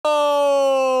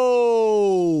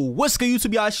What's good,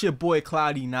 YouTube? Y'all, it's your boy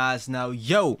Clouty Naz. Now,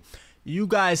 yo, you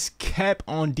guys kept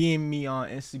on DMing me on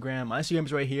Instagram. My Instagram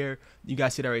is right here. You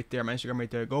guys see that right there. My Instagram right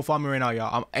there. Go follow me right now,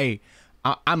 y'all.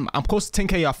 I'm close to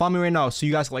 10K. Y'all follow me right now, so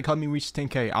you guys like help me reach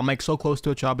 10K. I'm like so close to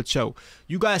it, y'all. But yo,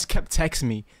 you guys kept texting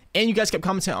me, and you guys kept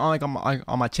commenting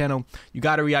on my channel. You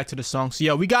gotta react to the song. So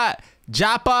yo, we got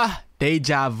Japa,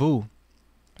 Dejavu. All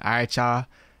right, y'all.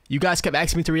 You guys kept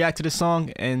asking me to react to the song,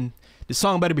 and the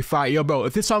song better be fire. Yo, bro,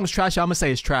 if this song is trash, I'm gonna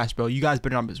say it's trash, bro. You guys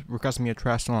better not request me a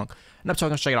trash song. Enough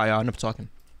talking, check it out, y'all. Enough talking.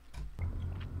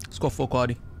 Let's go full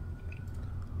quality.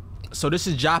 So this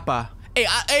is Japa.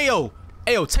 Hey, yo,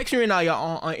 text me right now,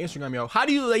 y'all, on Instagram, yo. How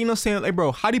do you, you know, saying, like,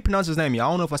 bro, how do you pronounce his name, y'all?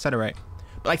 I don't know if I said it right,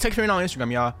 but like, text me right now on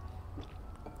Instagram, y'all.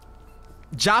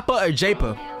 Japa or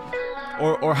Japa,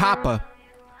 or Hapa.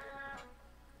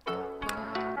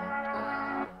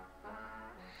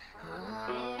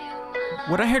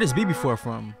 What I heard this beat before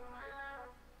from?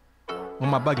 What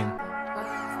am I bugging?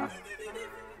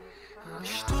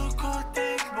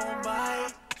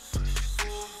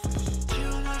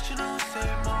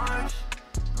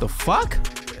 The fuck?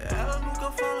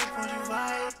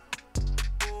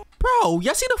 Bro,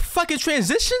 y'all see the fucking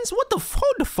transitions? What the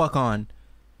hold the fuck on?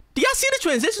 Do y'all see the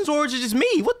transitions, or is it just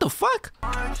me? What the fuck?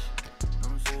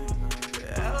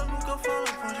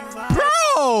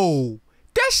 Bro,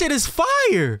 that shit is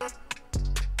fire.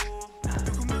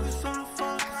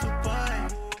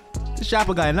 This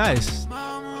Japa guy nice.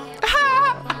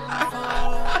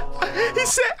 He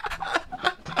said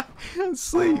I'm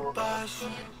asleep.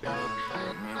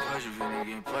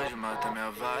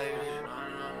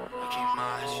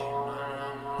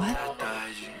 What?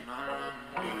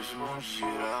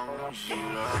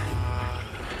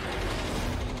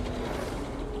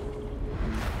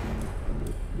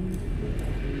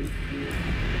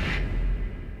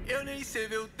 Eu nem sei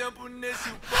ver o tempo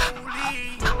nesse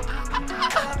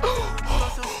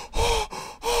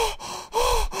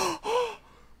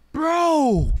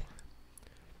Bro,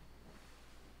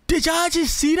 did y'all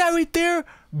just see that right there?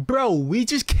 Bro, we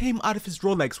just came out of his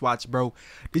Rolex watch, bro.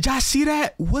 Did y'all see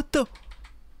that? What the?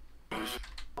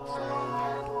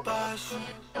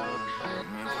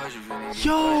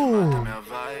 Yo.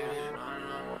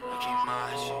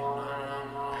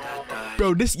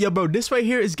 Bro, this right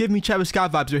here is giving me Travis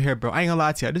Scott vibes right here, bro. I ain't gonna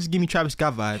lie to you. This is giving me Travis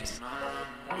Scott vibes.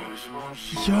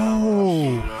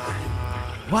 Yo.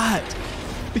 What?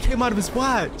 We came out of his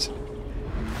watch.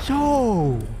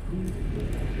 Yo.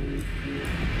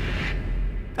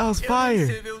 That was fire.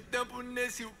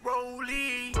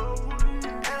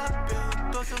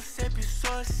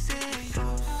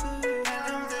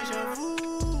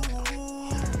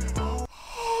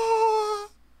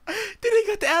 Then he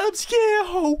got the Adams,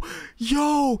 yeah.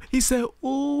 Yo, he said,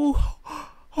 ooh,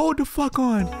 hold the fuck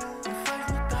on.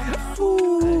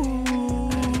 Ooh.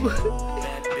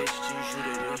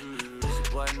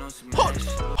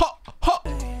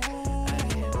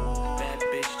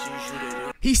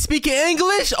 He's speaking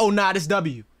English? Oh, nah, this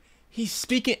W. He's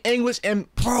speaking English,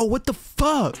 and bro, what the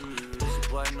fuck?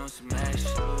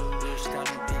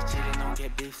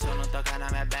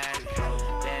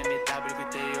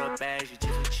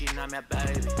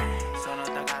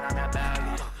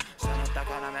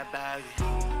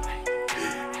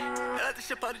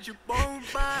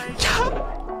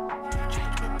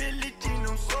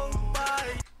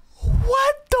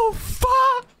 What the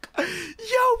fuck?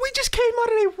 Yo, we just came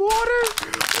out of the water.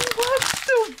 What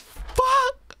the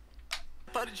fuck?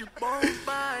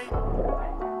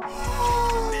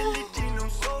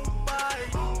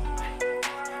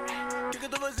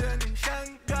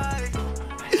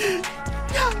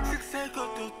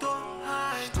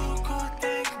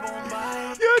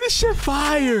 Yo, this shit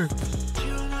fire.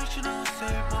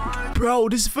 Bro,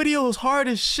 this video is hard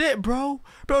as shit, bro.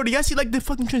 Bro, do y'all see like the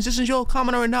fucking transitions, yo?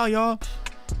 Comment right now, y'all.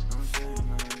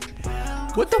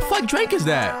 What the fuck drink is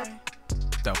that?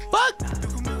 The fuck?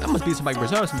 That must be some like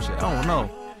Brazil or some shit. I don't know.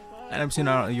 I never seen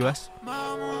that out in the US.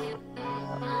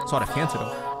 Saw the Fanta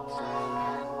though.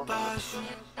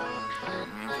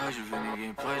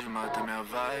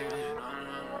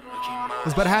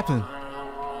 What's about to happen?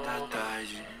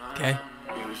 Okay.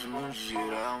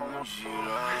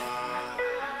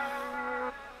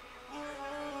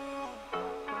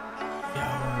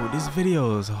 Yo, this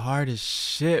video is hard as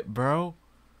shit, bro.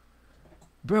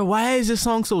 Bro, why is this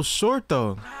song so short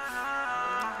though?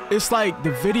 It's like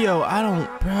the video,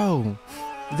 bro.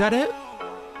 Is that it?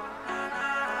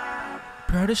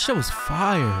 Bro, this shit was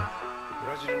fire.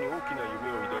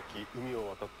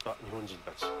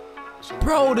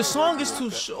 Bro, the song is too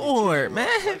short,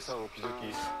 man.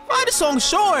 Why the song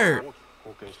short?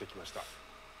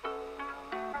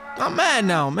 I'm mad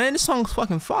now, man. This song's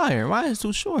fucking fire. Why is it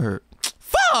too short?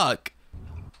 Fuck!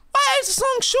 Why is the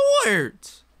song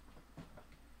short?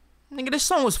 Nigga, this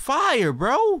song was fire,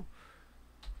 bro.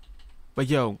 But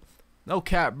yo, no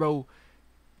cap, bro.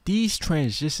 These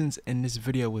transitions in this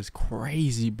video was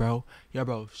crazy, bro. Yo,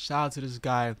 bro, shout out to this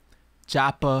guy,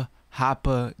 Japa,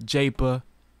 Japa,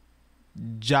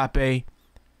 Jape.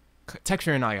 Text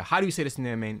me right now, y'all. How do you say this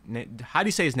name, man? How do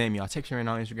you say his name, y'all? Text me right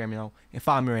now on Instagram, and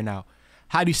follow me right now.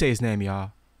 How do you say his name,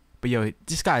 y'all? But yo,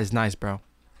 this guy is nice, bro.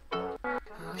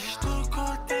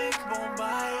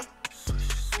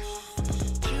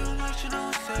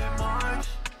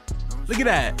 Look at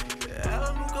that.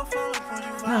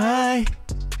 Hi.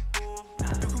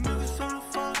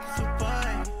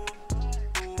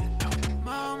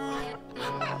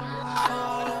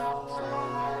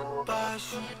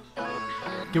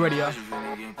 Get ready, y'all.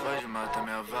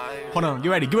 Hold on, get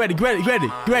ready.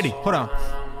 Hold on.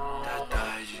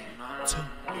 2,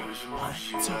 1,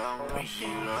 2, 3.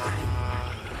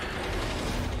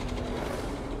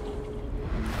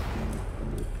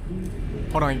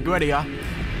 Hold on, get ready, y'all.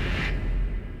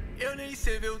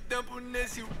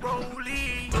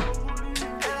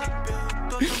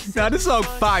 Nah, this song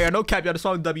fire. No cap, y'all. The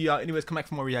song W, y'all. Anyways, come back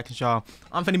for more reactions, y'all.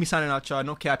 I'm finna be signing out, y'all.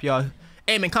 No cap, y'all.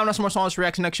 Hey, man, comment on some more songs,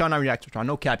 reaction next, y'all. Not react to y'all.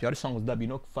 No cap, y'all. This song was W.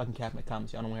 No fucking cap in the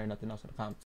comments. Y'all don't hear nothing else in the comments.